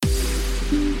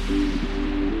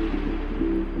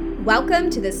Welcome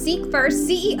to the Seek First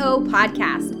CEO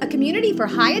podcast, a community for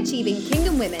high-achieving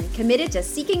kingdom women committed to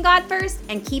seeking God first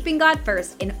and keeping God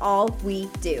first in all we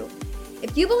do.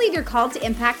 If you believe you're called to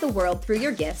impact the world through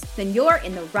your gifts, then you're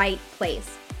in the right place.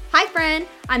 Hi, friend.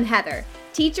 I'm Heather,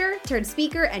 teacher turned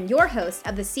speaker and your host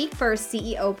of the Seek First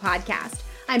CEO podcast.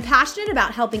 I'm passionate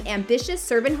about helping ambitious,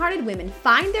 servant-hearted women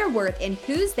find their worth in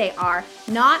whose they are,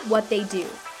 not what they do.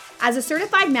 As a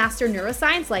certified master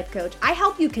neuroscience life coach, I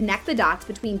help you connect the dots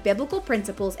between biblical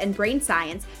principles and brain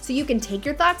science so you can take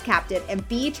your thoughts captive and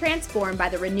be transformed by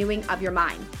the renewing of your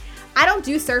mind. I don't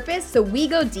do surface, so we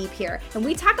go deep here, and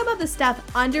we talk about the stuff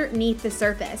underneath the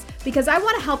surface because I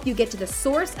want to help you get to the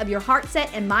source of your heart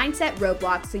set and mindset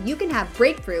roadblocks so you can have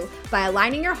breakthrough by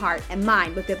aligning your heart and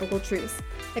mind with biblical truths.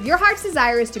 If your heart's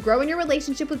desire is to grow in your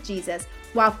relationship with Jesus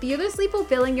while fearlessly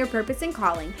fulfilling your purpose and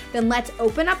calling, then let's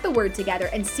open up the Word together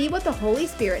and see what the Holy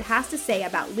Spirit has to say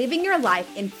about living your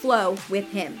life in flow with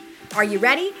Him. Are you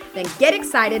ready? Then get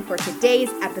excited for today's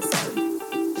episode.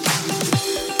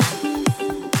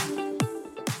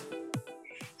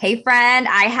 Hey friend,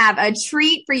 I have a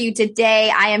treat for you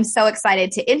today. I am so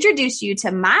excited to introduce you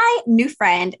to my new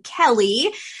friend,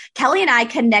 Kelly. Kelly and I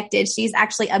connected. She's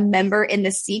actually a member in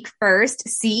the Seek First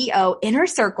CEO Inner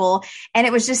Circle. And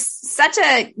it was just such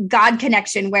a God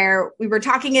connection where we were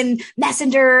talking in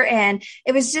Messenger. And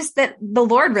it was just that the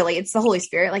Lord really, it's the Holy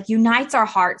Spirit, like unites our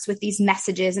hearts with these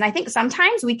messages. And I think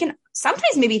sometimes we can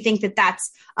maybe think that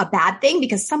that's a bad thing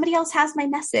because somebody else has my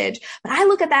message. But I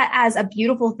look at that as a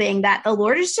beautiful thing that the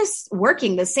Lord is just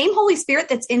working. The same Holy Spirit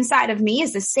that's inside of me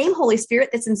is the same Holy Spirit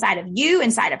that's inside of you,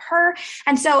 inside of her.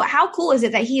 And so how cool is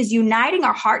it that He is uniting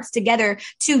our hearts together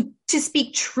to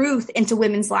speak truth into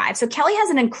women's lives. So Kelly has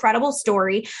an incredible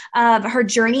story of her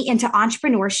journey into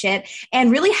entrepreneurship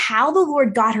and really how the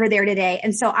Lord got her there today.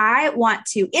 And so I want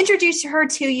to introduce her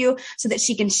to you so that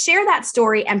she can share that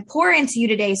story and pour into you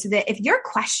today so that if you're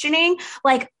questioning,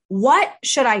 like, what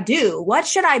should I do? What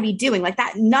should I be doing? Like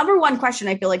that number one question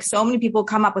I feel like so many people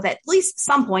come up with at least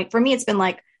some point. For me, it's been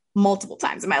like multiple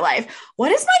times in my life.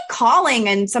 What is my calling?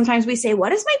 And sometimes we say,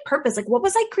 what is my purpose? Like, what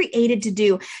was I created to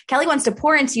do? Kelly wants to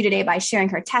pour into you today by sharing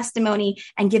her testimony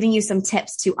and giving you some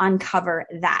tips to uncover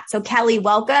that. So Kelly,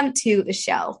 welcome to the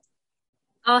show.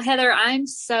 Oh, Heather, I'm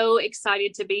so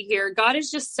excited to be here. God is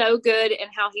just so good in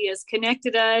how He has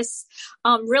connected us.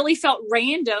 Really felt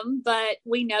random, but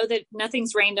we know that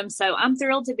nothing's random. So I'm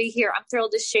thrilled to be here. I'm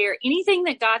thrilled to share anything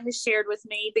that God has shared with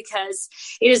me because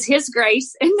it is His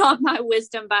grace and not my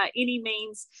wisdom by any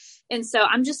means. And so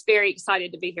I'm just very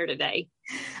excited to be here today.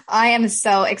 I am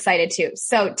so excited too.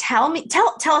 So tell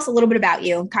us a little bit about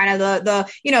you, kind of the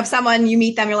if someone you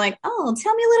meet them, you're like, oh,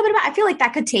 tell me a little bit about, I feel like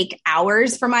that could take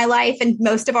hours for my life. And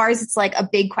most of ours, it's like a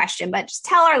big question, but just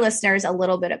tell our listeners a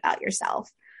little bit about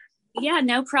yourself. Yeah,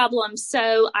 no problem.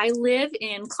 So I live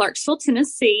in Clarksville,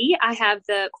 Tennessee. I have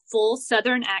the full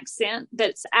Southern accent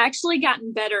that's actually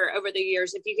gotten better over the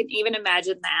years, if you can even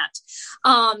imagine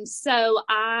that. So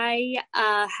I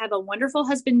have a wonderful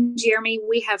husband, Jeremy.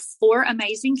 We have 4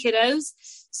 amazing kiddos.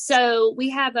 So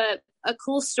we have a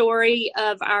cool story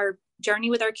of our journey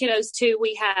with our kiddos too.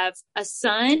 We have a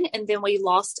son and then we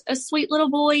lost a sweet little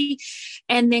boy.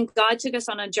 And then God took us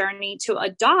on a journey to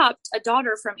adopt a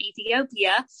daughter from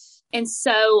Ethiopia. And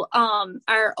so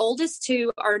our oldest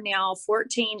 2 are now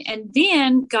 14. And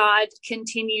then God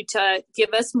continued to give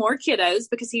us more kiddos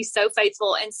because He's so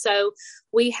faithful. And so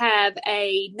we have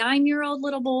a 9-year-old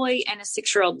little boy and a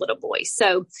 6-year-old little boy.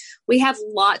 So we have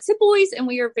lots of boys and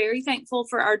we are very thankful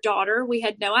for our daughter. We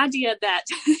had no idea that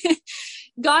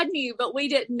God knew, but we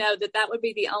didn't know that that would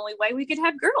be the only way we could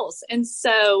have girls. And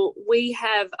so we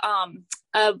have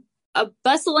a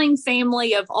bustling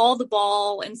family of all the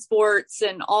ball and sports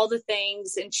and all the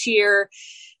things and cheer.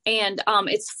 And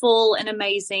it's full and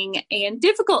amazing and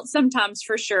difficult sometimes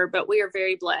for sure, but we are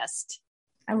very blessed.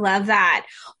 I love that.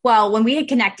 Well, when we had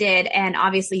connected and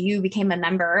obviously you became a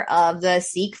member of the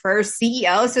Seek First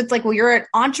CEO. So it's like, well, you're an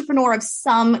entrepreneur of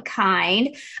some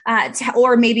kind,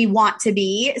 or maybe want to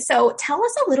be. So tell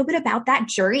us a little bit about that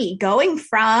journey going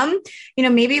from,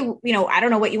 maybe, I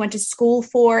don't know what you went to school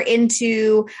for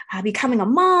into becoming a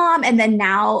mom. And then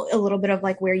now a little bit of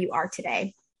like where you are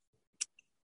today.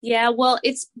 Yeah, well,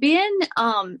 it's been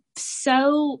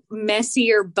so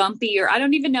messy or bumpy, or I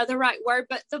don't even know the right word,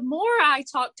 but the more I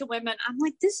talk to women, I'm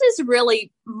like, this is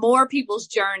really more people's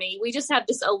journey. We just have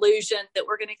this illusion that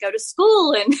we're going to go to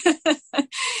school and,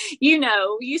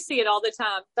 you see it all the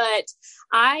time. But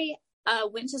I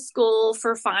went to school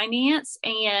for finance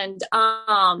and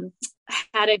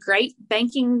had a great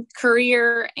banking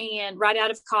career and right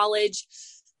out of college.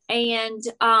 and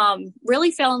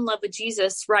really fell in love with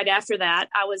Jesus right after that.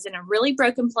 I was in a really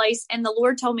broken place, and the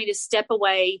Lord told me to step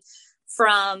away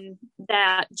from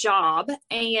that job.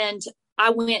 And I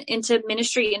went into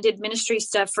ministry and did ministry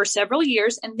stuff for several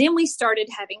years. And then we started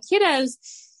having kiddos,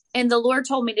 and the Lord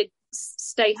told me to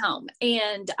stay home.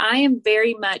 And I am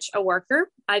very much a worker.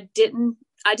 I didn't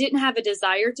have a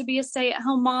desire to be a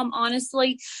stay-at-home mom,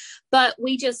 honestly, but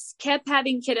we just kept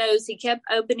having kiddos. He kept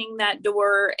opening that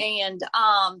door. And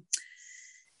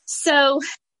so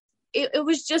it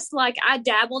was just like I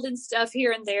dabbled in stuff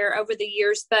here and there over the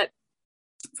years, but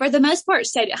for the most part,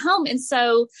 stayed at home. And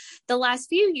so the last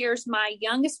few years, my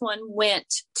youngest one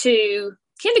went to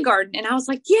kindergarten, and I was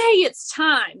like, yay, it's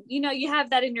time. You have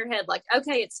that in your head, like,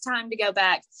 okay, it's time to go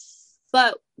back.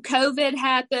 But COVID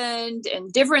happened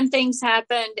and different things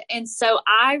happened. And so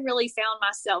I really found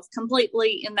myself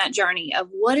completely in that journey of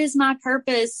what is my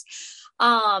purpose?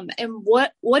 And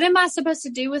what am I supposed to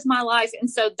do with my life? And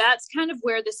so that's kind of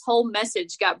where this whole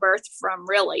message got birthed from,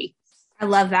 really. I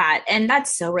love that. And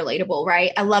that's so relatable,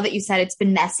 right? I love that you said it's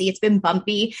been messy, it's been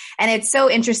bumpy, and it's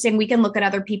so interesting. We can look at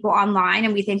other people online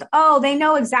and we think, oh, they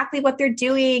know exactly what they're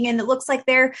doing. And it looks like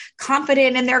they're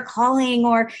confident in their calling,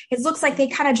 or it looks like they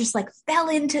kind of just like fell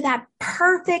into that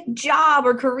perfect job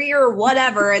or career or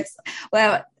whatever.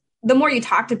 Well, the more you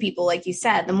talk to people, like you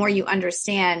said, the more you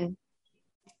understand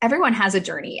everyone has a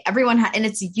journey. And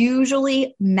it's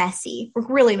usually messy,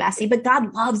 really messy, but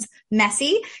God loves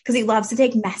messy because he loves to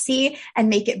take messy and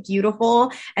make it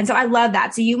beautiful. And so I love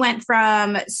that. So you went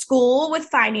from school with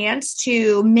finance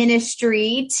to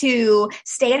ministry to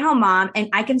stay-at-home mom. And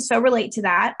I can so relate to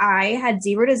that. I had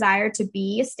zero desire to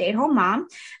be a stay-at-home mom.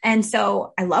 And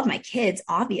so I love my kids,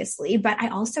 obviously, but I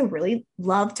also really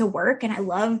love to work, and I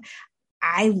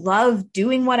love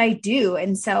doing what I do.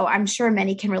 And so I'm sure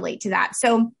many can relate to that.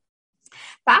 So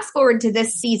fast forward to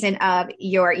this season of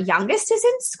your youngest is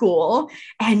in school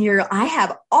and I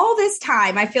have all this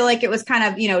time. I feel like it was kind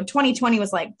of, 2020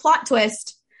 was like plot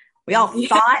twist. We all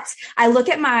thought. I look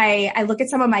at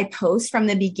some of my posts from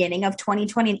the beginning of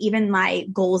 2020 and even my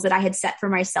goals that I had set for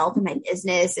myself in my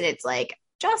business. And it's like,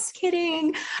 just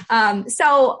kidding.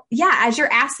 So yeah, as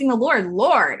you're asking the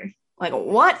Lord, like,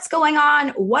 what's going on?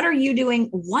 What are you doing?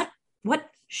 What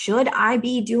should I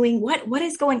be doing? What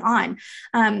is going on?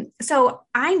 So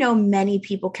I know many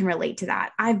people can relate to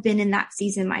that. I've been in that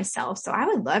season myself. So I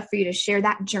would love for you to share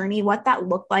that journey, what that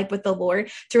looked like with the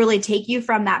Lord to really take you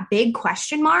from that big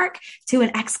question mark to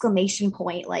an exclamation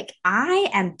point. Like, I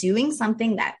am doing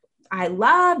something that I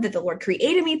love, that the Lord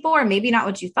created me for, maybe not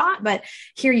what you thought, but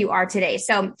here you are today.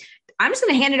 So I'm just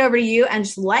going to hand it over to you and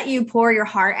just let you pour your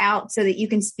heart out so that you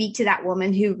can speak to that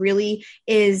woman who really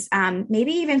is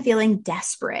maybe even feeling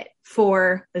desperate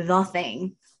for the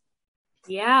thing.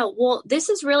 Yeah, well, this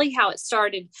is really how it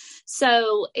started.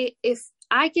 So if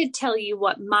I could tell you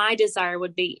what my desire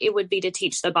would be, it would be to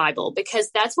teach the Bible,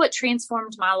 because that's what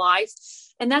transformed my life.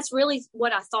 And that's really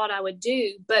what I thought I would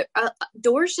do. But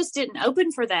doors just didn't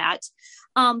open for that.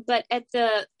 But at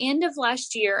the end of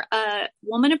last year, a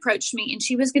woman approached me and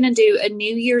she was going to do a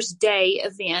New Year's Day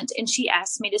event. And she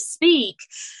asked me to speak.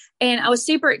 And I was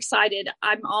super excited.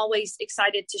 I'm always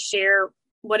excited to share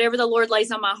whatever the Lord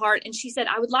lays on my heart. And she said,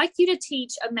 I would like you to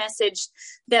teach a message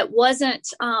that wasn't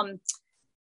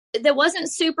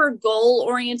super goal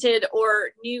oriented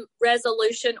or new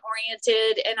resolution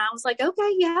oriented. And I was like,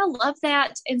 okay, yeah, I love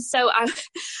that. And so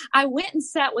I went and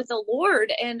sat with the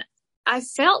Lord, and I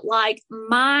felt like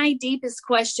my deepest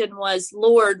question was,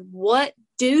 Lord, what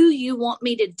do you want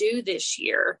me to do this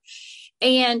year?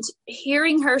 And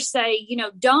hearing her say,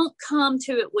 don't come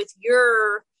to it with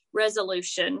your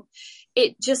resolution,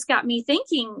 it just got me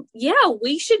thinking, yeah,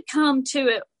 we should come to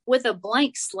it with a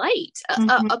blank slate,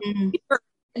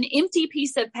 an empty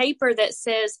piece of paper that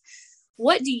says,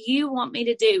 what do you want me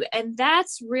to do? And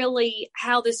that's really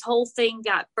how this whole thing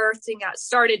got birthed and got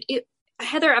started.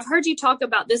 Heather, I've heard you talk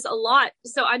about this a lot,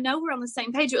 so I know we're on the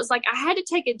same page. It was like I had to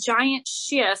take a giant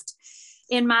shift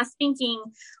in my thinking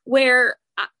where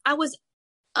I was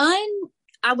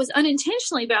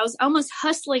unintentionally, but I was almost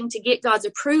hustling to get God's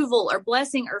approval or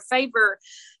blessing or favor.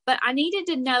 But I needed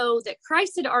to know that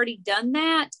Christ had already done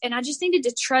that. And I just needed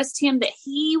to trust him that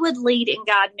he would lead and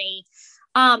guide me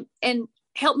and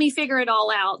help me figure it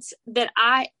all out.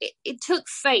 It took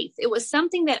faith. It was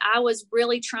something that I was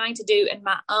really trying to do in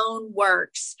my own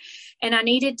works. And I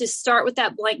needed to start with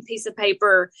that blank piece of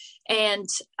paper and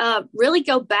really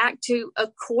go back to a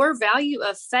core value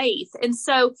of faith. And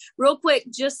so real quick,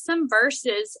 just some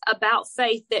verses about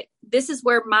faith that this is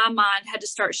where my mind had to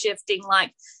start shifting.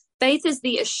 Like, Faith is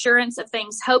the assurance of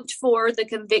things hoped for, the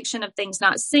conviction of things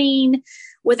not seen.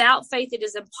 Without faith, it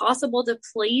is impossible to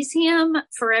please him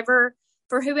forever.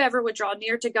 For whoever would draw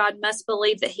near to God must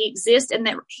believe that he exists and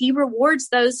that he rewards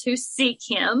those who seek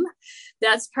him.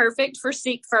 That's perfect for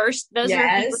seek first. Those are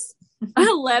Hebrews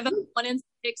 11, 1 and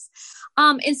 6.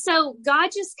 And so God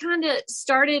just kind of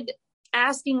started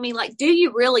asking me, like, do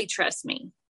you really trust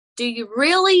me? Do you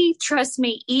really trust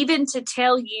me even to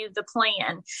tell you the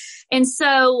plan? And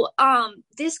so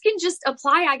this can just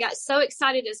apply. I got so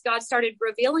excited as God started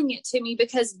revealing it to me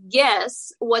because,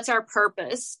 yes, what's our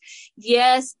purpose?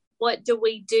 Yes, what do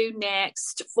we do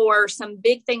next for some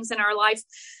big things in our life?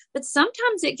 But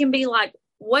sometimes it can be like,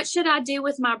 what should I do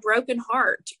with my broken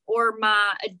heart or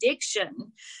my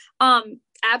addiction?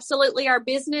 Absolutely our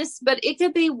business, but it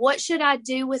could be, what should I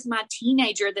do with my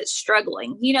teenager that's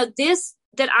struggling? You know, this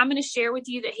that I'm going to share with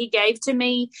you that he gave to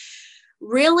me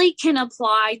really can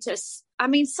apply to, I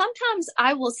mean, sometimes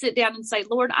I will sit down and say,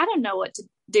 Lord, I don't know what to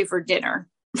do for dinner.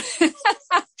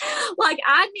 Like,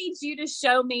 I need you to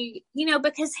show me, you know,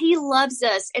 because he loves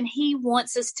us and he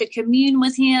wants us to commune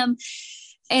with him.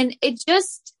 And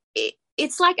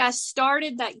it's like I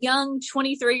started that young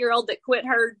 23-year-old that quit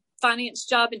her finance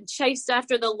job and chased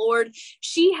after the Lord.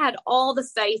 She had all the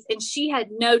faith and she had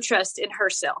no trust in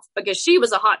herself because she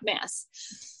was a hot mess.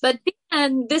 But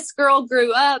then this girl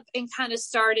grew up and kind of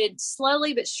started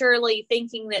slowly but surely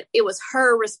thinking that it was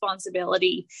her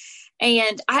responsibility.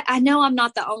 And I know I'm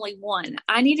not the only one.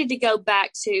 I needed to go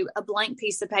back to a blank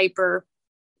piece of paper.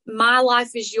 My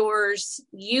life is yours.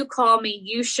 You call me,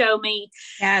 you show me.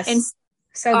 Yes. And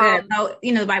so good.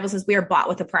 You know, the Bible says we are bought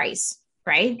with a price,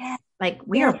 right? Yeah. Like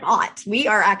we are bought. We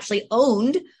are actually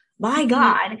owned by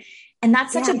God. And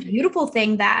that's such a beautiful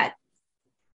thing that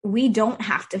we don't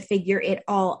have to figure it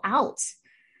all out.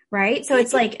 Right. So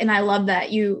it's like, and I love that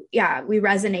we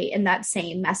resonate in that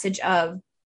same message of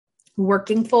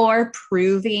working for,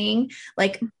 proving,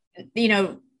 like, you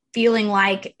know, feeling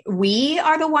like we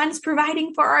are the ones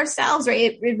providing for ourselves,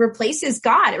 right? It replaces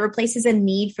God. It replaces a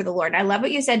need for the Lord. I love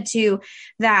what you said too,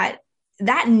 that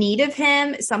need of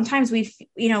him, sometimes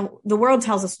the world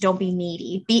tells us don't be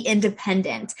needy, be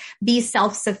independent, be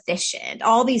self-sufficient,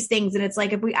 all these things. And it's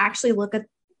like, if we actually look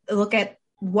at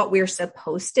what we're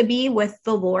supposed to be with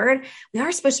the Lord, we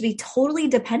are supposed to be totally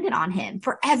dependent on him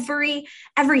for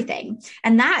everything.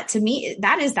 And that, to me,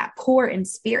 that is that poor in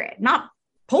spirit, not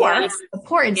poor, but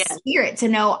poor in spirit, to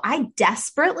know I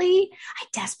desperately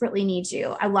need you.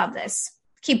 I love this.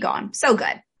 Keep going. So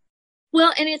good.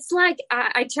 Well, and it's like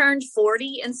I turned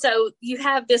 40. And so you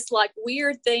have this like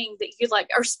weird thing that you like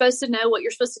are supposed to know what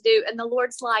you're supposed to do. And the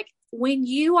Lord's like, when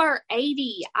you are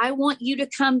 80, I want you to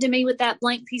come to me with that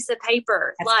blank piece of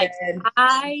paper. That's like, good.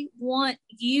 I want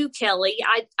you, Kelly.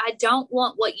 I don't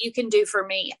want what you can do for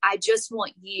me. I just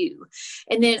want you.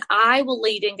 And then I will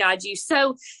lead and guide you.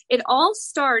 So it all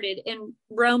started in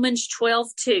Romans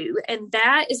 12:2. And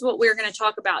that is what we're going to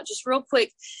talk about just real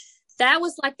quick. That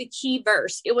was like the key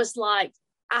verse. It was like,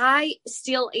 I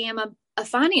still am a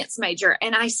finance major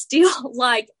and I still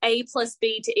like A plus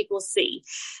B to equal C.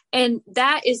 And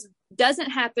that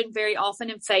doesn't happen very often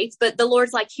in faith, but the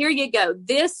Lord's like, here you go.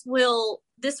 This will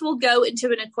go into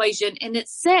an equation. And it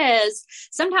says,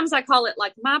 sometimes I call it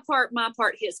like my part,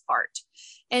 his part.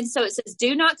 And so it says,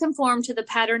 do not conform to the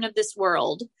pattern of this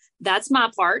world. That's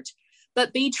my part,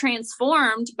 but be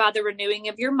transformed by the renewing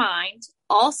of your mind.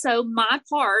 Also, my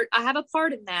part, I have a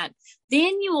part in that.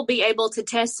 Then you will be able to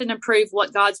test and approve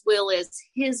what God's will is,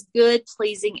 his good,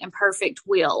 pleasing, and perfect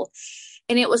will.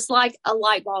 And it was like a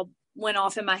light bulb went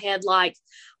off in my head. Like,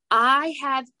 I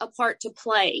have a part to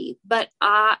play, but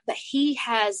he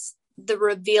has the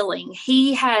revealing.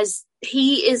 He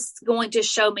is going to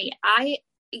show me. I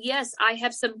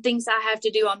have some things I have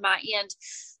to do on my end,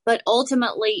 but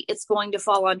ultimately it's going to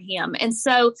fall on him. And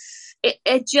so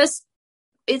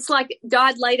it's like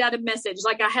God laid out a message.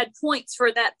 Like I had points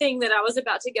for that thing that I was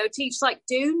about to go teach, like,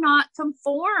 do not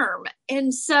conform.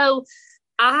 And so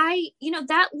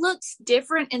that looks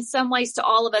different in some ways to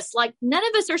all of us. Like none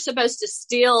of us are supposed to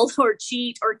steal or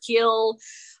cheat or kill.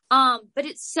 But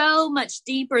it's so much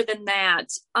deeper than that.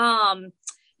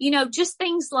 Just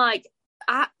things like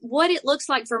what it looks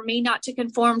like for me not to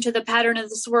conform to the pattern of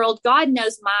this world. God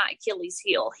knows my Achilles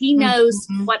heel. He knows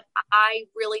what I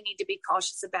really need to be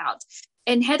cautious about.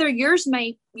 And Heather, yours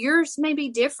may be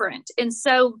different. And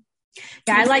so,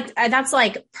 I like, that's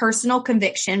like personal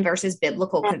conviction versus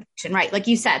biblical conviction, right? Like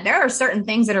you said, there are certain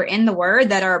things that are in the word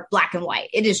that are black and white.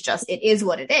 It is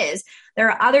what it is.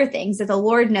 There are other things that the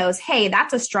Lord knows, hey,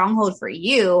 that's a stronghold for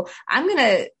you. I'm going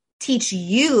to teach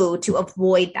you to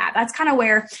avoid that. That's kind of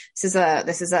where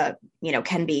this is a,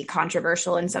 can be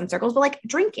controversial in some circles, but like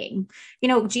drinking,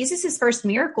 Jesus's first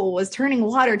miracle was turning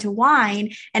water to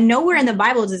wine, and nowhere in the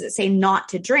Bible does it say not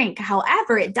to drink.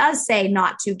 However, it does say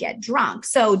not to get drunk.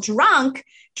 So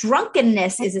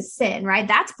drunkenness is a sin, right?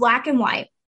 That's black and white.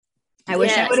 I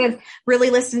wish I would have really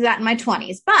listened to that in my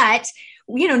 20s, but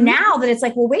now that it's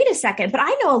like, well, wait a second, but I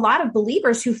know a lot of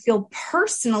believers who feel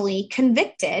personally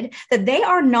convicted that they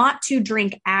are not to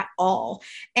drink at all.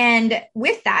 And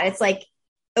with that, it's like,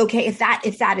 okay, if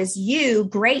that is you,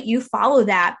 great, you follow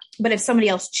that. But if somebody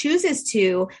else chooses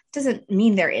to, it doesn't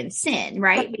mean they're in sin,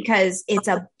 right? Because it's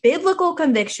a biblical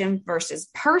conviction versus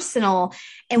personal.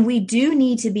 And we do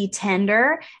need to be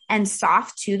tender and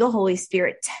soft to the Holy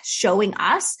Spirit, showing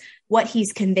us what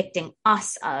he's convicting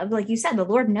us of. Like you said, the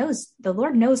Lord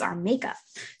knows our makeup.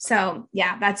 So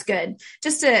yeah, that's good.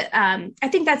 Just to, I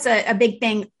think that's a big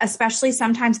thing, especially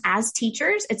sometimes as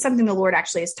teachers. It's something the Lord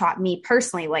actually has taught me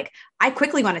personally. Like, I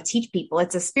quickly want to teach people.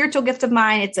 It's a spiritual gift of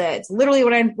mine. It's literally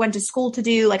what I went to school to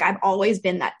do. Like, I've always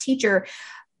been that teacher.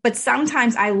 But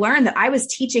sometimes I learned that I was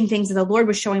teaching things that the Lord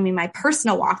was showing me my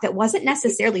personal walk that wasn't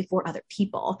necessarily for other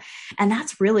people. And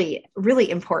that's really, really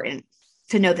important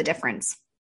to know the difference.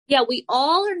 Yeah, we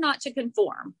all are not to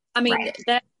conform. I mean,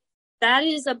 right. That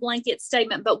is a blanket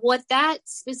statement, but what that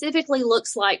specifically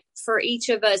looks like for each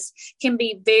of us can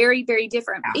be very, very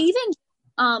different. Yeah.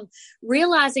 Even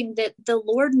realizing that the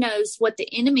Lord knows what the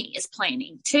enemy is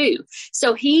planning too.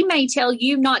 So he may tell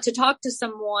you not to talk to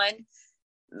someone,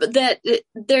 that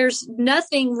there's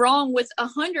nothing wrong with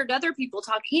 100 other people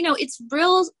talking. It's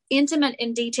real intimate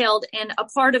and detailed and a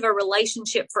part of a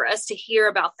relationship for us to hear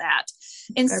about that.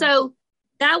 And so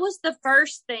that was the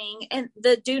first thing, and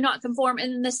the do not conform.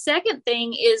 And then the second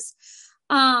thing is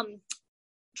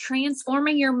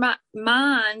transforming your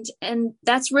mind, and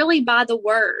that's really by the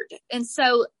word. And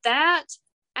so that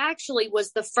actually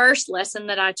was the first lesson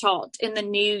that I taught in the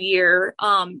New Year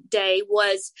day,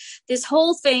 was this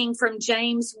whole thing from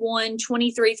James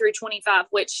 1:23 through 25,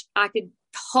 which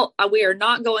we are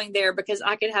not going there because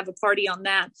I could have a party on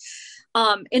that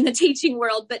in the teaching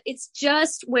world, but it's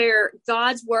just where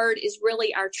God's word is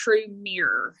really our true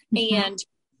mirror. Mm-hmm. And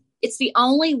it's the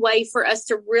only way for us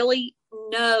to really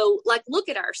know, like, look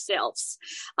at ourselves.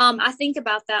 I think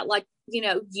about that, like,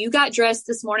 you got dressed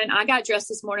this morning, I got dressed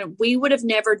this morning. We would have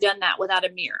never done that without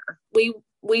a mirror. We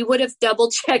would have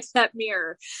double checked that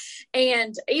mirror.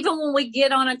 And even when we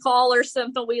get on a call or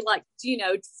something, we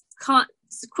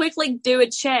quickly do a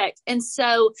check. And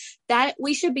so that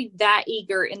we should be that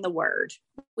eager in the word.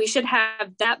 We should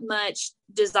have that much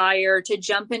desire to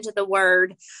jump into the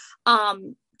word,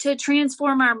 to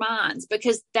transform our minds,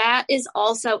 because that is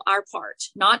also our part,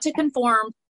 not to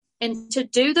conform, and to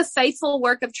do the faithful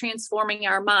work of transforming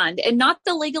our mind, and not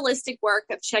the legalistic work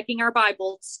of checking our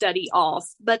Bible study off,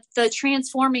 but the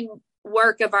transforming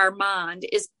work of our mind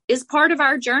is part of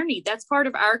our journey. That's part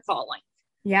of our calling.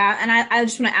 Yeah. And I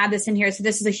just want to add this in here. So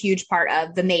this is a huge part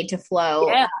of the Made to Flow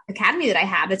Academy that I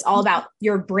have. It's all about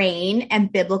your brain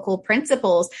and biblical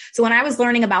principles. So when I was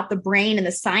learning about the brain and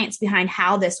the science behind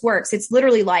how this works, it's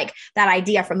literally like that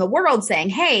idea from the world saying,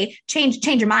 hey, change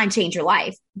your mind, change your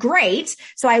life. Great.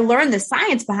 So I learned the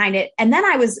science behind it. And then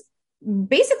I was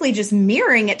basically just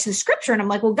mirroring it to scripture. And I'm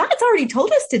like, well, God's already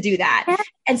told us to do that.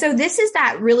 And so this is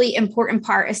that really important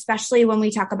part, especially when we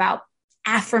talk about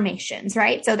affirmations,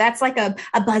 right? So that's like a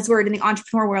buzzword in the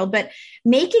entrepreneur world, but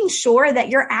making sure that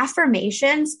your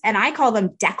affirmations, and I call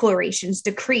them declarations,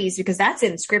 decrees, because that's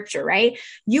in scripture, right?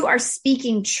 You are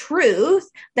speaking truth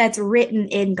that's written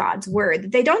in God's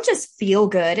word. They don't just feel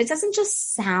good. It doesn't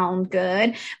just sound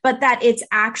good, but that it's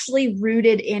actually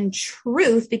rooted in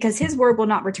truth, because his word will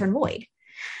not return void.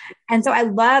 And so I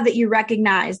love that you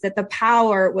recognize that the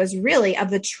power was really of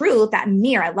the truth, that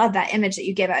mirror. I love that image that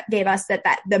you gave us,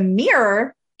 that the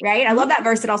mirror, right? I love that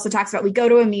verse that also talks about, we go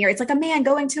to a mirror. It's like a man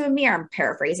going to a mirror. I'm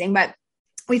paraphrasing, but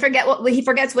he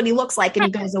forgets what he looks like and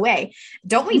he goes away.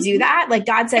 Don't we do that? Like,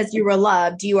 God says you are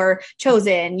loved, you are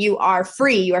chosen, you are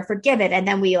free, you are forgiven. And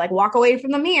then we like walk away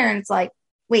from the mirror and it's like,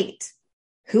 wait,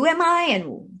 who am I? And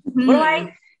what do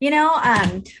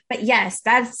I, but yes,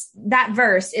 that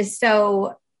verse is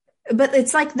so, but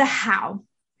it's like the how.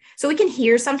 So we can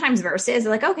hear sometimes verses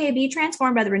like, okay, be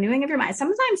transformed by the renewing of your mind.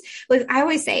 Sometimes, like I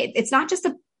always say, it's not just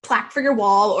a plaque for your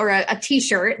wall or a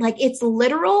t-shirt. Like, it's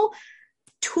literal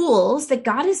tools that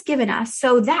God has given us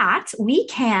so that we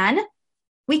can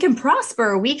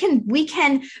prosper. We can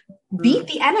beat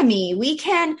the enemy. We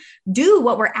can do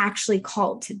what we're actually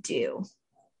called to do.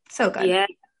 So good. Yeah.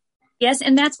 Yes.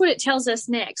 And that's what it tells us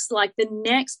next. Like, the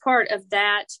next part of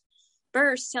that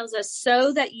verse tells us,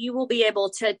 so that you will be able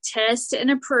to test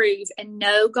and approve and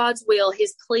know God's will,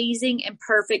 his pleasing and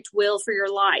perfect will for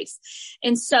your life.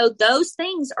 And so those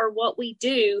things are what we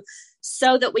do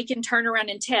so that we can turn around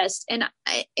and test. And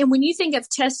when you think of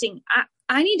testing,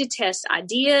 I need to test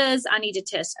ideas. I need to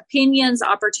test opinions,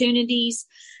 opportunities.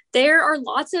 There are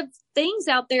lots of things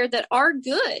out there that are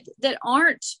good, that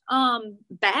aren't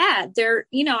bad. They're,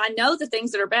 I know the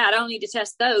things that are bad. I don't need to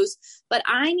test those, but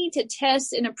I need to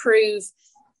test and approve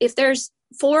if there's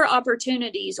 4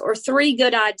 opportunities or 3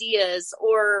 good ideas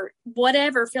or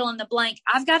whatever, fill in the blank.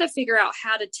 I've got to figure out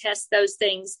how to test those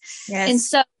things. Yes. And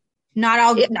so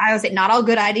I would say not all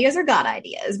good ideas are God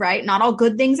ideas, right? Not all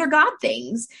good things are God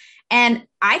things. And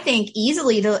I think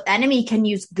easily the enemy can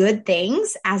use good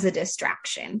things as a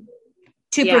distraction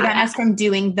to prevent us from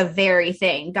doing the very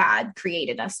thing God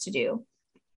created us to do.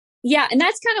 Yeah. And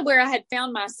that's kind of where I had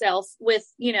found myself with,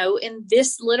 in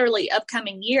this literally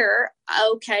upcoming year.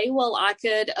 Okay, well, I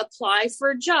could apply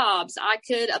for jobs. I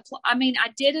could apply. I mean, I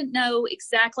didn't know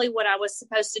exactly what I was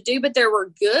supposed to do, but there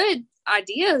were good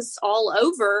ideas all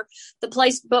over the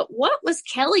place. But what was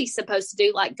Kelly supposed to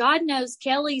do? Like, God knows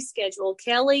Kelly's schedule,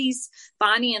 Kelly's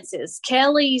finances,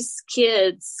 Kelly's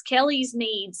kids, Kelly's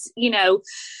needs,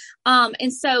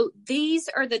 and so these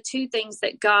are the 2 things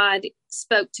that God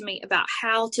spoke to me about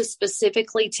how to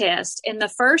specifically test. And the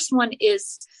first one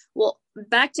is, well,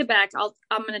 back to back,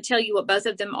 I'm going to tell you what both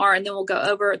of them are, and then we'll go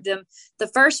over them. The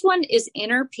first one is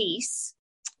inner peace.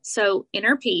 So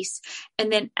inner peace,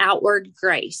 and then outward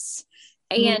grace.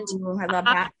 And I love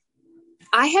that.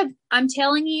 I'm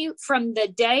telling you, from the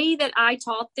day that I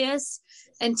taught this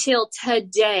until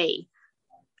today,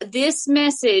 this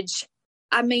message,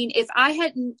 I mean, if I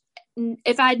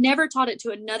had never taught it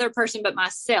to another person but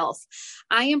myself,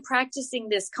 I am practicing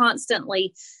this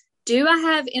constantly. Do I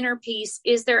have inner peace?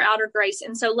 Is there outer grace?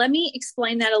 And so let me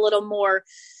explain that a little more.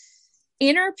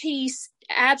 Inner peace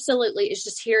absolutely is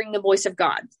just hearing the voice of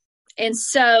God. And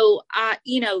so,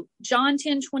 John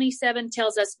 10:27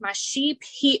 tells us, my sheep,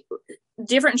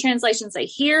 different translations say,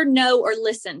 hear, know, or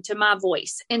listen to my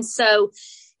voice. And so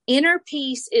inner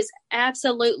peace is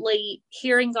absolutely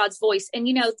hearing God's voice. And,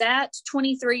 that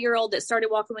 23-year-old that started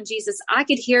walking with Jesus, I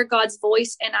could hear God's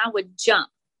voice and I would jump.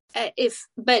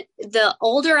 But the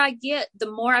older I get, the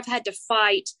more I've had to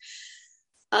fight,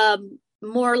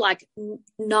 more like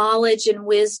knowledge and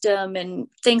wisdom and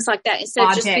things like that. Instead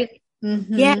of just being,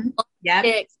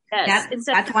 Yep.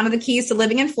 That's one of the keys to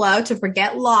living in flow, to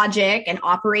forget logic and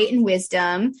operate in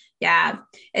wisdom. Yeah.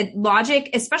 Logic,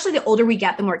 especially the older we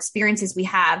get, the more experiences we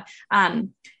have.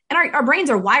 And our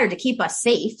brains are wired to keep us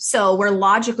safe. So we're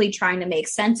logically trying to make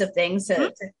sense of things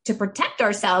to protect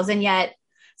ourselves. And yet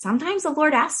sometimes the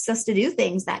Lord asks us to do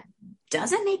things that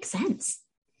doesn't make sense.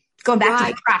 Going back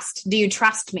to the trust. Do you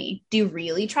trust me? Do you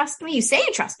really trust me? You say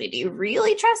you trust me. Do you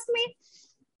really trust me?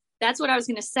 That's what I was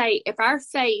going to say. If our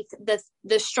faith,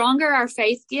 the stronger our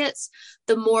faith gets,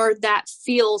 the more that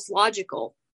feels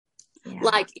logical. Yeah.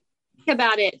 Like, think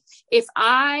about it. If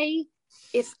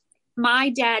my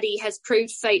daddy has proved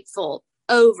faithful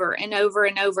over and over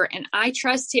and over, and I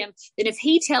trust him, then if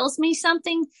he tells me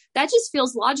something, that just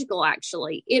feels logical.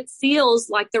 Actually, it feels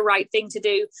like the right thing to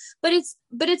do. But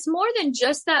it's more than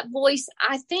just that voice.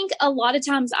 I think a lot of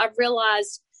times I've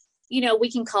realized,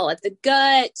 we can call it the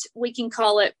gut, we can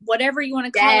call it whatever you want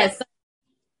to call it. But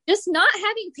just not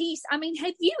having peace. I mean,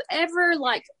 have you ever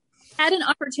had an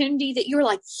opportunity that you were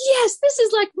like, yes, this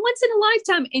is like once in a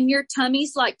lifetime, and your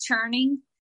tummy's like churning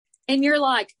and you're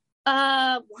like,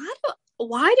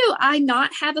 why do I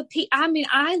not have a peace? I mean,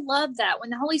 I love that when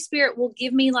the Holy Spirit will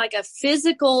give me like a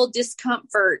physical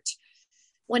discomfort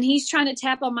when he's trying to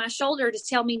tap on my shoulder to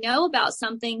tell me no about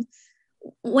something.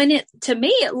 To me,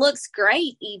 it looks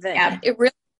great. Even It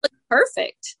really looks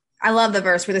perfect. I love the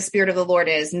verse where the Spirit of the Lord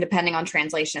is, and depending on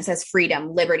translation, it says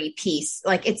freedom, liberty, peace.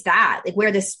 Like, it's that, like,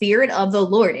 where the Spirit of the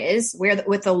Lord is,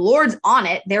 with the Lord's on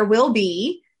it, there will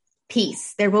be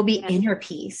peace. There will be inner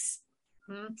peace.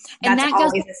 Mm-hmm. And that's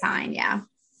always a sign. Yeah.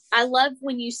 I love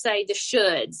when you say the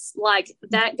shoulds, like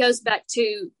that goes back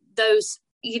to those,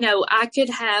 I could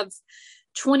have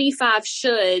 25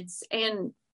 shoulds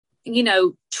and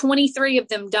 23 of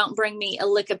them don't bring me a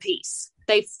lick of peace.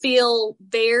 They feel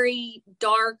very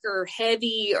dark or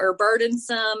heavy or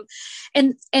burdensome.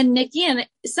 And again,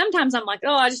 sometimes I'm like,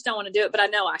 oh, I just don't want to do it, but I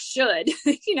know I should.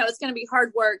 It's going to be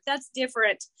hard work. That's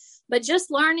different. But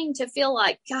just learning to feel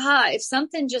like, God, if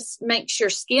something just makes your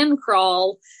skin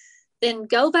crawl, then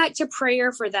go back to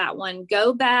prayer for that one.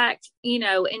 Go back,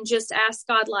 and just ask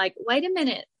God, like, wait a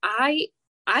minute, I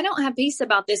don't have peace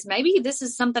about this. Maybe this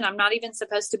is something I'm not even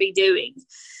supposed to be doing.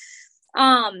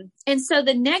 And so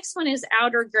the next one is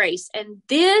outer grace. And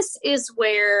this is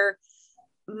where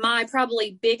my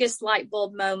probably biggest light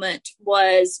bulb moment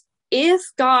was, if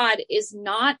God is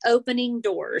not opening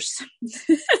doors,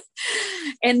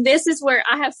 and this is where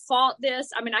I have fought this.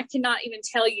 I mean, I cannot even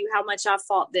tell you how much I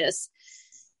fought this.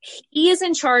 He is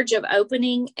in charge of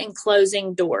opening and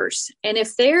closing doors. And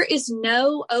if there is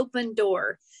no open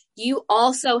door, you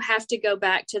also have to go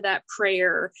back to that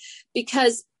prayer,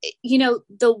 because, you know,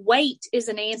 the wait is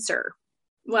an answer.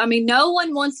 Well, I mean, no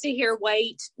one wants to hear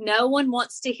wait. No one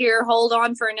wants to hear hold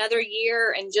on for another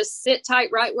year and just sit tight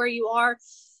right where you are.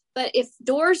 But if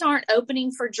doors aren't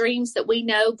opening for dreams that we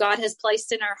know God has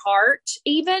placed in our heart,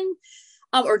 even,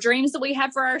 or dreams that we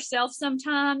have for ourselves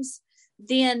sometimes,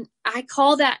 then I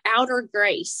call that outer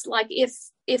grace. Like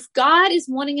if God is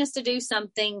wanting us to do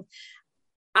something,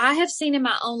 I have seen in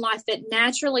my own life that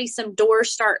naturally some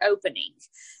doors start opening.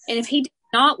 And if he did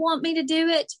not want me to do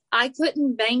it, I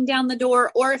couldn't bang down the door.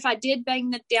 Or if I did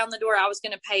bang down the door, I was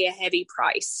going to pay a heavy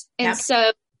price. And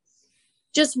so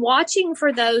just watching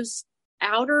for those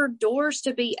outer doors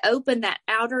to be open, that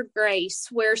outer grace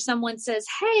where someone says,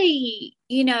 hey,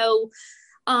 you know,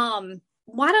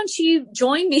 why don't you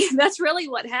join me? That's really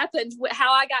what happened.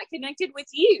 How I got connected with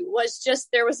you was just,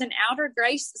 there was an outer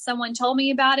grace. Someone told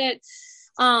me about it.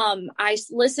 I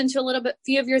listened to a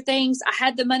few of your things. I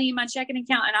had the money in my checking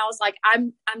account and I was like,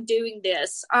 I'm doing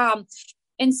this.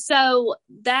 And so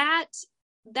that's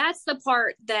the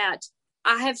part that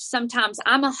I have sometimes,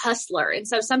 I'm a hustler. And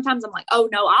so sometimes I'm like, oh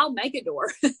no, I'll make a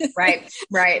door.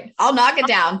 Right. I'll knock it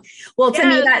down. Well, to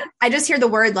me, that I just hear the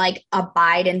word like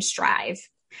abide and strive.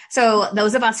 So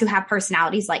those of us who have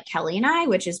personalities like Kelly and I,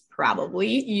 which is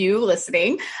probably you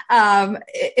listening,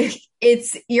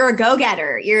 you're a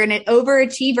go-getter, you're an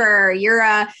overachiever, you're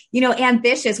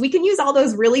ambitious. We can use all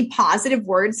those really positive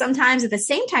words sometimes. At the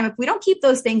same time, if we don't keep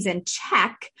those things in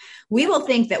check, we will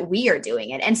think that we are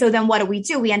doing it. And so then what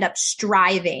do? We end up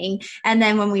striving. And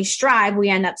then when we strive, we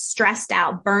end up stressed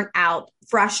out, burnt out,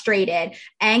 frustrated,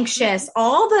 anxious,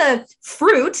 all the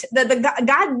fruit that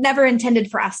God never intended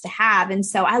for us to have. And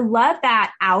so I love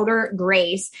that outer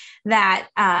grace that,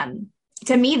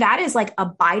 to me, that is like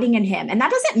abiding in him. And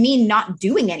that doesn't mean not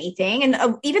doing anything.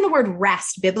 And even the word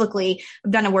rest, biblically,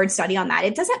 I've done a word study on that.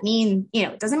 It doesn't mean,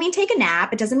 it doesn't mean take a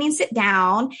nap. It doesn't mean sit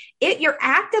down. You're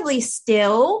actively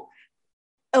still,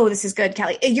 oh, this is good,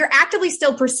 Kelly. You're actively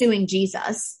still pursuing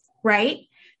Jesus, right?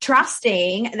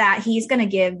 Trusting that he's going to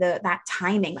give that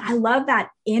timing. I love that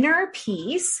inner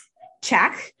peace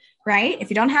check, right?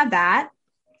 If you don't have that,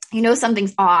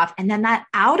 something's off. And then that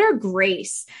outer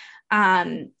grace.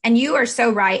 And you are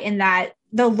so right in that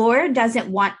the Lord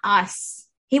doesn't want us.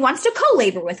 He wants to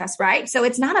co-labor with us, right? So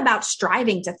it's not about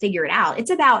striving to figure it out. It's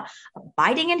about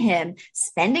abiding in him,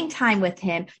 spending time with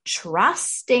him,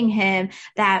 trusting him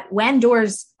that when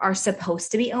doors are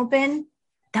supposed to be open,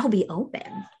 they'll be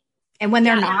open. And when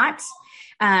they're not,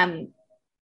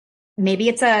 maybe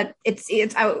it's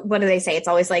what do they say? It's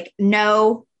always like,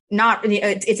 no, not,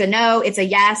 it's a no, it's a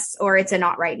yes, or it's a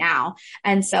not right now.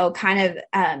 And so kind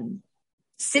of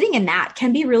sitting in that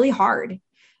can be really hard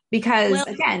because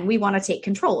again, we want to take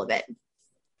control of it.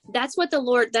 That's what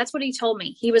he told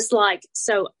me. He was like,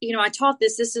 so, I taught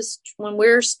this is when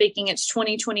we're speaking, it's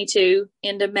 2022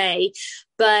 into May.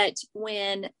 But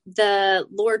when the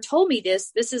Lord told me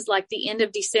this is like the end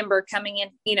of December coming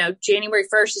in, January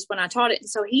 1st is when I taught it. And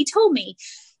so he told me,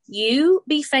 you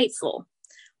be faithful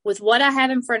with what I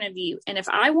have in front of you. And if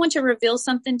I want to reveal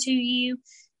something to you,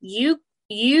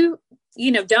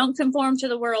 don't conform to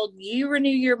the world, you renew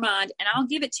your mind and I'll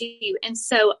give it to you. And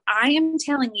so I am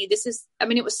telling you,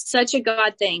 it was such a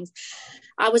God thing.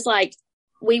 I was like,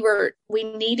 we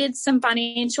needed some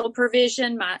financial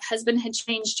provision. My husband had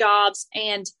changed jobs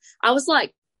and I was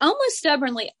like, almost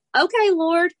stubbornly, okay,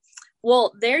 Lord,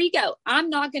 well, there you go. I'm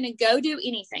not going to go do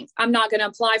anything. I'm not going to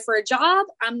apply for a job.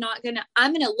 I'm going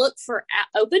to look for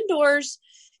open doors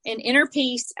and inner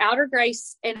peace, outer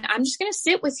grace. And I'm just going to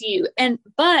sit with you.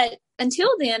 But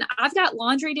until then, I've got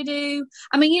laundry to do.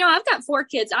 I've got 4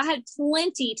 kids. I had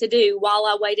plenty to do while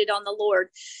I waited on the Lord.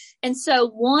 And so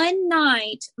one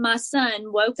night, my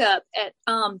son woke up at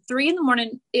 3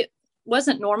 a.m. It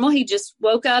wasn't normal. He just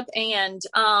woke up and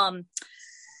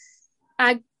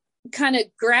I kind of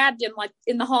grabbed him like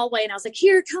in the hallway and I was like,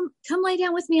 here, come lay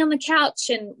down with me on the couch.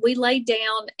 And we laid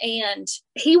down and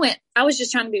I was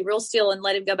just trying to be real still and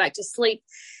let him go back to sleep.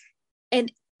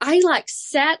 And I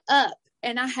sat up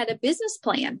and I had a business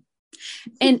plan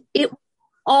and it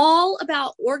all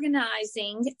about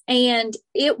organizing. And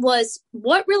it was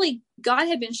what really God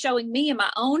had been showing me in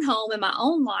my own home, in my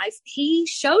own life. He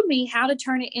showed me how to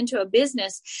turn it into a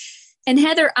business. And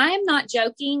Heather, I am not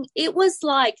joking. It was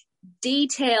like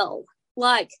detail.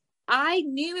 Like I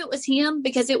knew it was him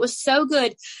because it was so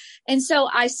good. And so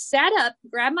I sat up,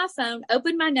 grabbed my phone,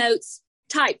 opened my notes,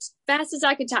 typed fast as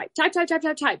I could type.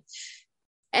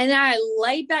 And I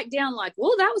laid back down like,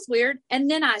 well, that was weird.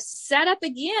 And then I sat up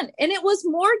again and it was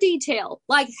more detail,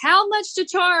 like how much to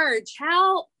charge,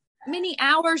 how many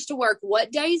hours to work,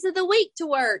 what days of the week to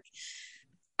work.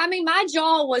 I mean, my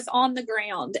jaw was on the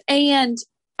ground. And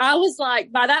I was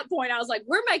like, by that point, I was like,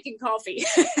 we're making coffee.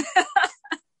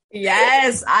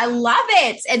 Yes, I love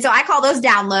it. And so I call those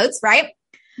downloads, right?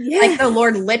 Yeah. Like the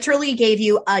Lord literally gave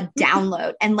you a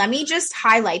download. And let me just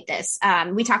highlight this.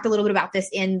 We talked a little bit about this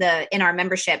in our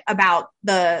membership about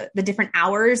the different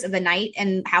hours of the night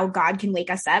and how God can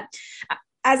wake us up.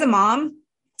 As a mom,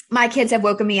 my kids have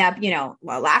woken me up,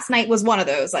 last night was one of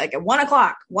those, like at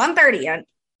 1:00, 1:30.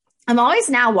 I'm always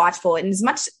now watchful. And as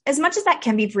much as that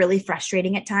can be really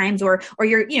frustrating at times, or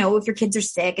you're, if your kids are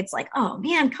sick, it's like, oh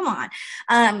man, come on.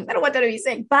 I don't want that to be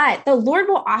sick, but the Lord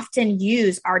will often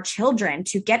use our children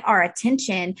to get our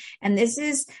attention. And this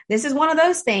is one of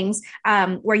those things,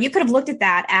 where you could have looked at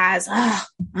that as, oh,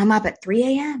 I'm up at 3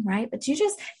 a.m. right? But you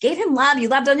just gave him love. You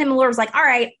loved on him. And the Lord was like, all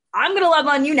right, I'm going to love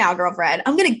on you now, girlfriend.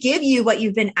 I'm going to give you what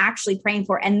you've been actually praying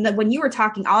for. And when you were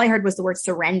talking, all I heard was the word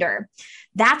surrender.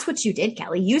 That's what you did,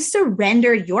 Kelly. You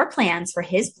surrendered your plans for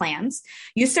his plans.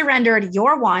 You surrendered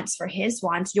your wants for his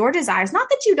wants, your desires. Not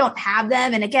that you don't have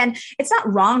them. And again, it's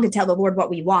not wrong to tell the Lord what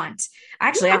we want.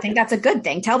 Actually, I think that's a good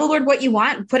thing. Tell the Lord what you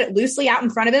want, put it loosely out in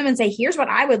front of him and say, here's what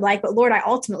I would like. But Lord, I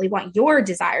ultimately want your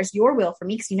desires, your will for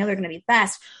me, because they're going to be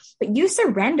best. But you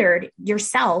surrendered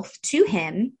yourself to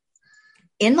him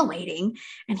in the waiting,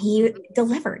 and he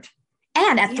delivered.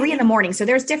 And at 3 a.m. So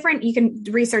there's different, you can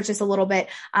research this a little bit.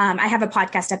 I have a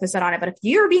podcast episode on it, but if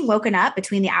you're being woken up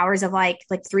between the hours of like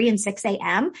 3 and 6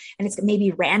 a.m. and it's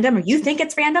maybe random, or you think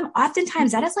it's random,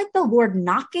 oftentimes that is like the Lord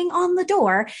knocking on the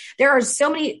door. There are so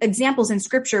many examples in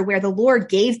scripture where the Lord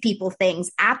gave people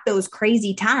things at those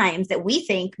crazy times that we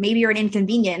think maybe are an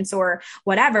inconvenience or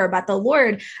whatever, but the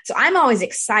Lord. So I'm always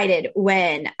excited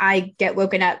when I get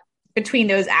woken up between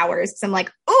those hours. So I'm like,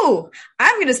 oh,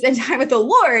 I'm going to spend time with the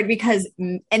Lord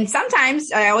and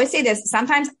sometimes I always say this,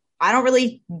 sometimes I don't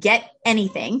really get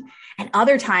anything. And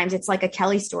other times it's like a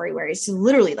Kelly story where it's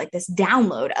literally like this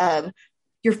download of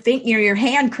your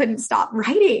hand couldn't stop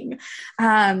writing.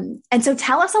 And so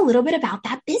tell us a little bit about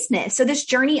that business. So this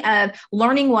journey of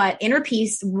learning what inner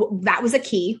peace, that was a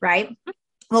key, right?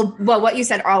 Well, what you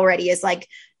said already is like,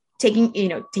 taking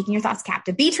your thoughts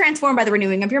captive, be transformed by the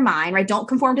renewing of your mind, right? Don't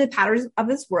conform to the patterns of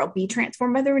this world, be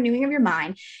transformed by the renewing of your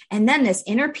mind. And then this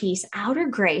inner peace, outer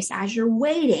grace, as you're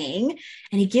waiting,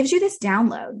 and he gives you this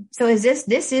download. So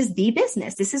this is the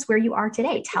business. This is where you are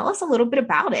today. Tell us a little bit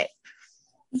about it.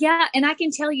 Yeah. And I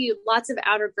can tell you lots of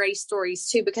outer grace stories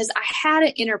too, because I had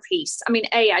an inner peace. I mean,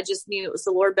 A, I just knew it was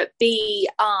the Lord, but B,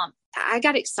 I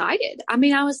got excited. I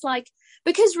mean, I was like,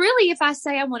 because really, if I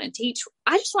say I want to teach,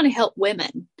 I just want to help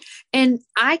women. And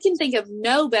I can think of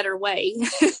no better way.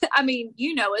 I mean,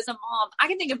 as a mom, I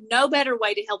can think of no better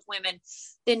way to help women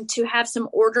than to have some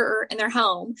order in their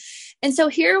home. And so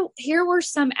here were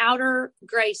some outer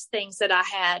grace things that I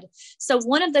had. So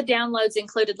one of the downloads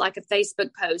included like a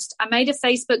Facebook post. I made a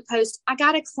Facebook post. I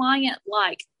got a client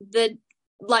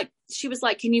she was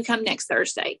like, can you come next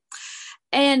Thursday?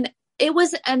 And it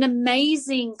was an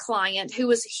amazing client who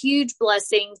was a huge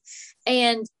blessing.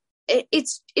 And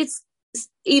it's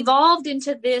evolved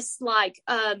into this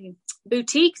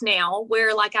boutique now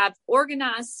where like I've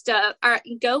organized stuff, I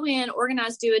go in,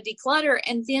 organize, do a declutter.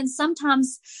 And then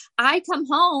sometimes I come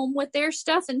home with their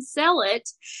stuff and sell it.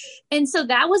 And so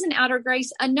that was an outer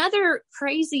grace. Another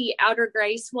crazy outer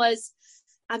grace was,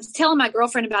 I was telling my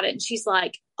girlfriend about it and she's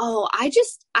like, oh, I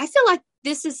feel like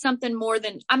this is something more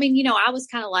than, I was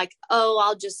kind of like, oh,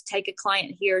 I'll just take a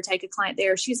client here, take a client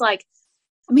there. She's like,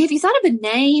 have you thought of a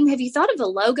name? Have you thought of a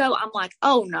logo? I'm like,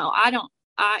 oh no,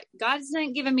 God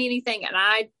hasn't given me anything. And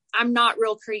I'm not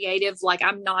real creative. Like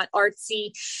I'm not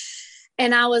artsy.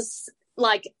 And I was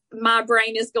like, my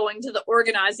brain is going to the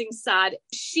organizing side.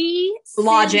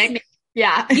 Logic.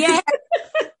 Yeah. Yeah.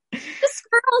 This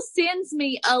girl sends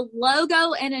me a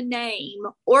logo and a name,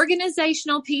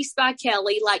 Organizational Peace by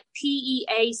Kelly, like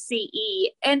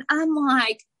PEACE. And I'm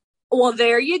like, well,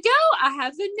 there you go. I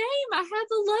have the name. I have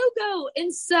the logo.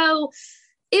 And so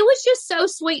it was just so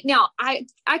sweet. Now, I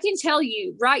can tell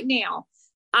you right now,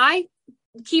 I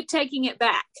keep taking it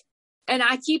back. And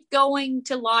I keep going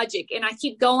to logic and I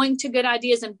keep going to good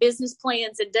ideas and business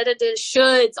plans and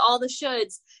shoulds, all the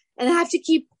shoulds. and I have to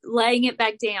keep laying it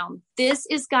back down. This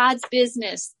is God's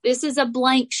business. This is a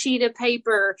blank sheet of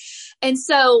paper. And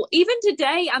so even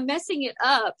today I'm messing it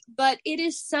up, but it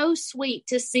is so sweet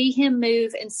to see him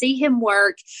move and see him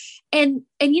work. And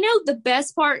the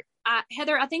best part,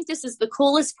 Heather, I think this is the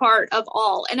coolest part of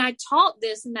all. And I taught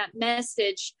this in that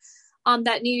message on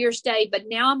that New Year's Day, but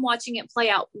now I'm watching it play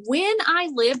out. When I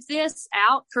live this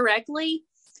out correctly,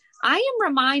 I am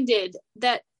reminded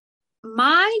that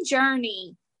my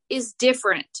journey is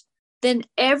different than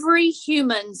every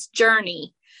human's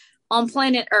journey on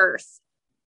planet Earth,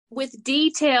 with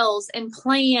details and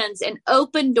plans and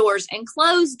open doors and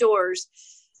closed doors.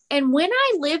 And when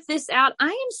I live this out, I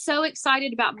am so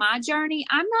excited about my journey.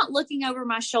 I'm not looking over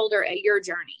my shoulder at your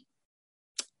journey.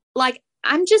 Like,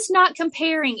 I'm just not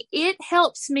comparing. It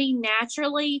helps me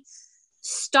naturally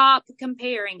stop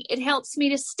comparing. It helps me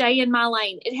to stay in my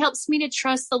lane. It helps me to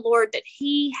trust the Lord that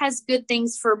he has good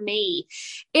things for me.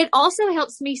 It also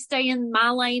helps me stay in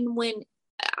my lane when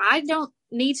I don't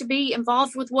need to be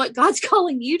involved with what God's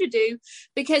calling you to do,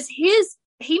 because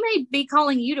he may be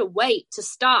calling you to wait, to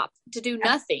stop, to do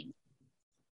nothing.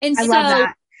 And I love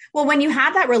that. Well, when you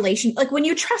have that relation, like when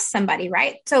you trust somebody,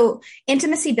 right? So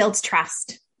intimacy builds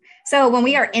trust. So when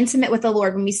we are intimate with the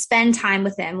Lord, when we spend time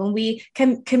with him, when we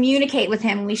communicate with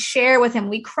him, when we share with him,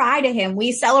 we cry to him,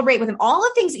 we celebrate with him, all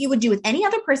the things that you would do with any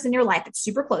other person in your life that's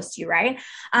super close to you, right?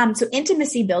 So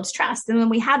intimacy builds trust. And when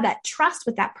we have that trust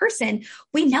with that person,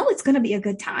 we know it's going to be a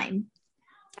good time.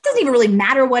 It doesn't even really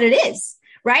matter what it is,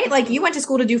 right? Like you went to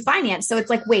school to do finance. So it's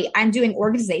like, wait, I'm doing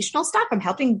organizational stuff. I'm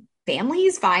helping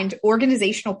families find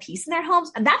organizational peace in their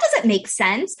homes. And that doesn't make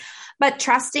sense, but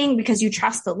trusting because you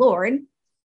trust the Lord,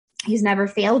 he's never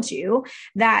failed you,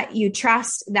 that you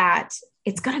trust that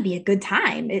it's going to be a good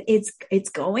time. It's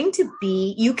going to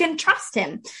be, you can trust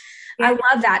him. Yeah. I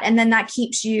love that. And then that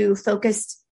keeps you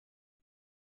focused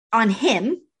on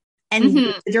him and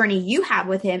the journey you have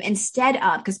with him instead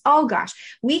of, because, oh gosh,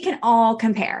 we can all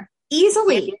compare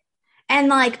easily. Yeah. And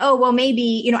like, oh, well,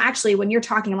 maybe, actually when you're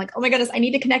talking, I'm like, oh my goodness, I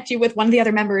need to connect you with one of the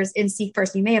other members in Seek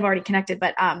First. You may have already connected,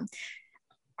 but,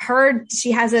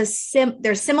 she has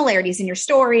there's similarities in your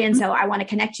story. And so I want to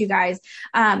connect you guys.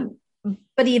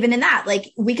 But even in that,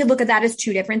 like we could look at that as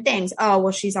two different things. Oh,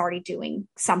 well, she's already doing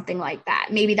something like that.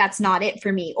 Maybe that's not it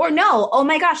for me. Or no, oh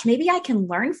my gosh, maybe I can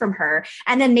learn from her.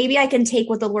 And then maybe I can take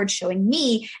what the Lord's showing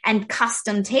me and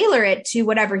custom tailor it to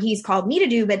whatever he's called me to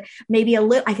do. But maybe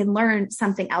I can learn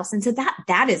something else. And so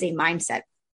that is a mindset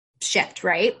shift,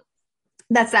 right?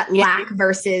 That's that lack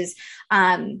versus,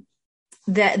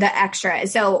 the extra.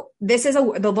 So this is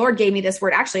the Lord gave me this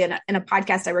word actually in a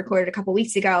podcast I recorded a couple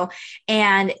weeks ago,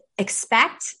 and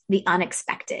expect the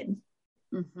unexpected.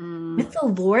 Mm-hmm. With the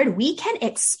Lord, we can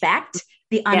expect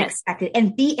the unexpected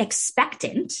and be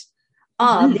expectant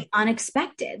of the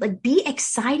unexpected. Like be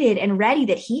excited and ready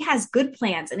that he has good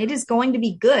plans and it is going to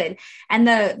be good. And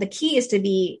the key is to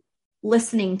be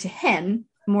listening to him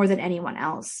more than anyone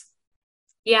else.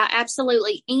 Yeah,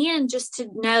 absolutely. And just to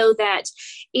know that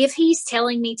if he's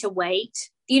telling me to wait,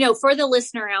 for the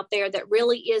listener out there that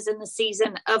really is in the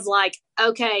season of like,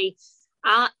 okay,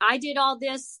 I did all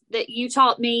this that you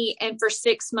taught me. And for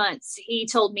 6 months, he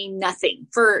told me nothing.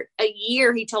 For a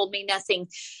year, he told me nothing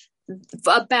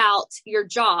about your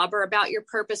job or about your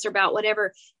purpose or about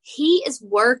whatever. He is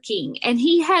working and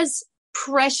he has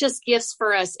precious gifts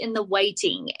for us in the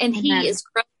waiting. And he is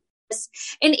growing.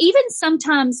 And even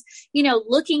sometimes,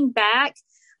 looking back,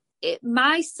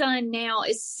 my son now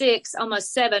is 6,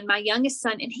 almost 7, my youngest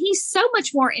son, and he's so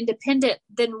much more independent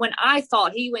than when I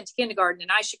thought he went to kindergarten and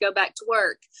I should go back to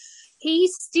work. He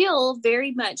still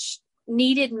very much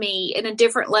needed me in a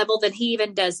different level than he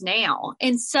even does now.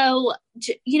 And so,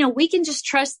 we can just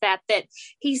trust that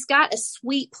he's got a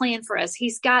sweet plan for us.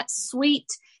 He's got sweet,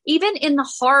 even in the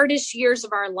hardest years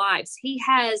of our lives, he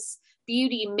has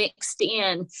beauty mixed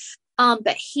in.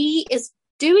 But he is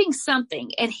doing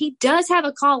something and he does have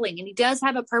a calling and he does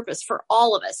have a purpose for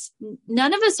all of us.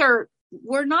 None of us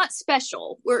we're not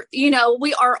special.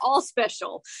 We are all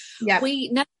special. Yeah.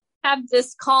 We have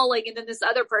this calling and then this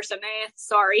other person,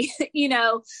 sorry,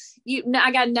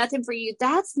 I got nothing for you.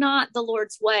 That's not the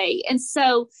Lord's way. And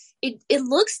so it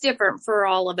looks different for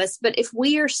all of us, but if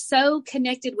we are so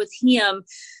connected with him,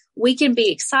 we can be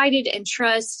excited and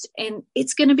trust, and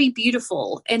it's going to be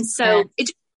beautiful. And so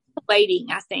it's waiting,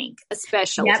 I think,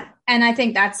 especially. Yep. And I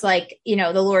think that's like,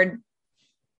 the Lord,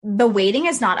 the waiting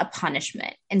is not a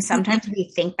punishment. And sometimes we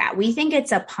think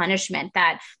it's a punishment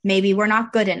that maybe we're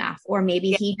not good enough, or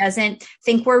maybe he doesn't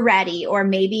think we're ready, or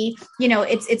maybe,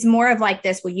 it's more of like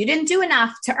this, well, you didn't do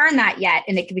enough to earn that yet.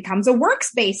 And it becomes a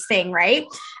workspace thing. Right.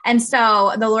 And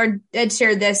so the Lord did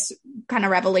share this kind of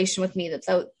revelation with me that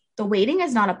the waiting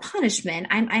is not a punishment.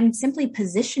 I'm simply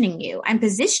positioning you. I'm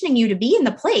positioning you to be in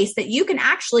the place that you can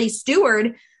actually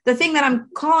steward the thing that I'm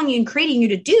calling you and creating you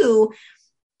to do.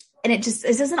 And it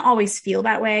doesn't always feel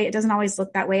that way. It doesn't always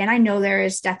look that way. And I know there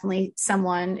is definitely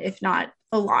someone, if not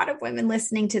a lot of women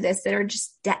listening to this, that are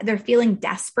just, they're feeling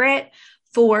desperate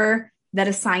for that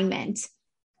assignment.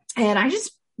 And I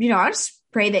just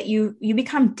pray that you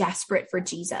become desperate for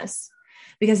Jesus,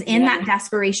 because in that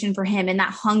desperation for him, in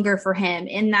that hunger for him,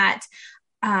 in that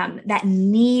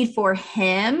need for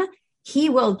him, he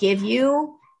will give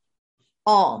you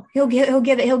all.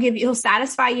 He'll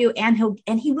satisfy you, and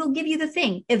he will give you the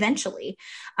thing eventually.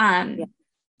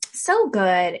 So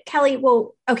good, Kelly.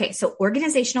 Well, okay. So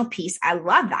organizational peace. I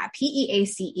love that.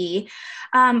 PEACE.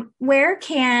 Where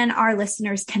can our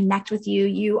listeners connect with you?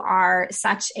 You are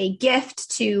such a gift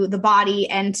to the body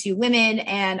and to women.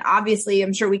 And obviously,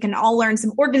 I'm sure we can all learn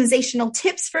some organizational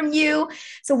tips from you.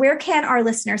 So where can our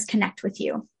listeners connect with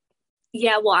you?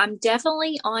 Yeah, well, I'm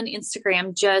definitely on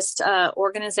Instagram, just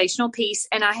organizational peace.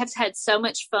 And I have had so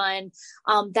much fun.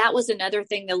 That was another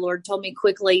thing the Lord told me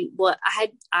quickly.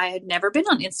 I had never been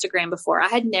on Instagram before. I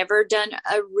had never done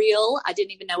a reel. I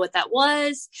didn't even know what that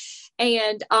was.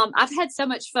 And I've had so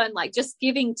much fun, like just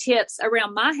giving tips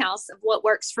around my house of what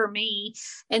works for me.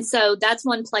 And so that's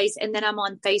one place. And then I'm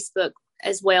on Facebook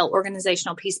as well,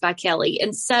 Organizational Peace by Kelly.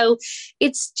 And so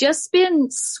it's just been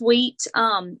sweet.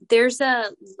 There's a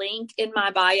link in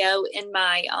my bio in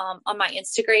my, on my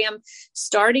Instagram,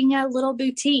 starting a little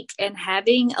boutique and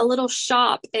having a little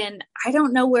shop. And I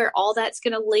don't know where all that's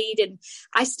going to lead. And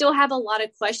I still have a lot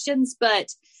of questions, but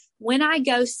when I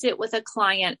go sit with a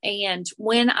client and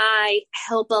when I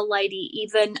help a lady,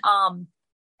 even, I'm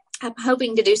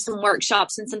hoping to do some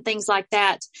workshops and some things like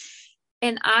that,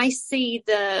 and I see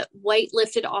the weight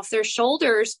lifted off their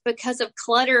shoulders because of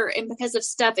clutter and because of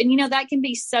stuff. And, that can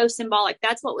be so symbolic.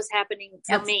 That's what was happening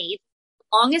for me.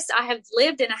 The longest I have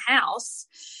lived in a house,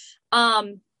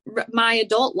 my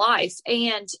adult life.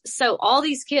 And so all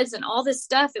these kids and all this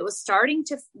stuff, it was starting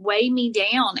to weigh me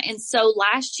down. And so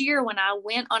last year when I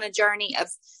went on a journey of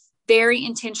very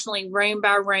intentionally room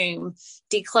by room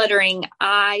decluttering,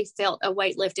 I felt a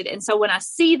weight lifted. And so when I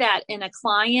see that in a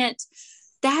client,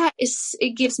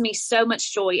 it gives me so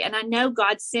much joy. And I know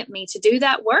God sent me to do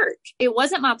that work. It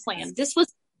wasn't my plan. This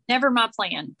was never my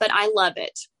plan, but I love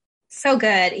it. So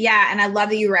good. Yeah. And I love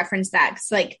that you referenced that. 'Cause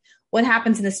like what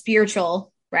happens in the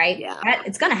spiritual, right? Yeah.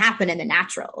 It's going to happen in the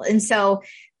natural. And so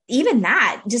even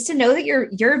that, just to know that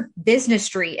your business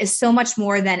tree is so much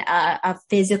more than a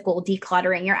physical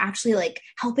decluttering. You're actually like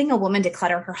helping a woman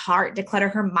declutter her heart,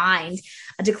 declutter her mind,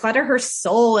 declutter her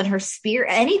soul and her spirit,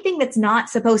 anything that's not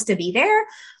supposed to be there,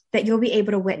 that you'll be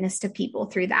able to witness to people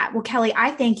through that. Well, Kelly,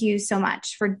 I thank you so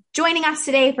much for joining us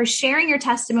today, for sharing your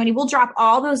testimony. We'll drop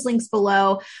all those links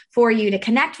below for you to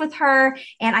connect with her.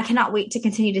 And I cannot wait to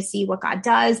continue to see what God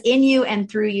does in you and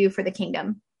through you for the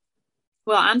kingdom.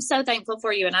 Well, I'm so thankful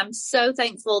for you. And I'm so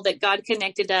thankful that God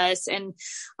connected us and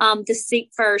the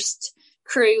Seek First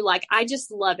crew. Like, I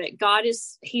just love it.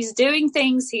 He's doing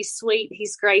things. He's sweet.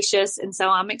 He's gracious. And so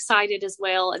I'm excited as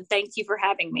well. And thank you for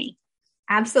having me.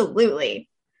 Absolutely.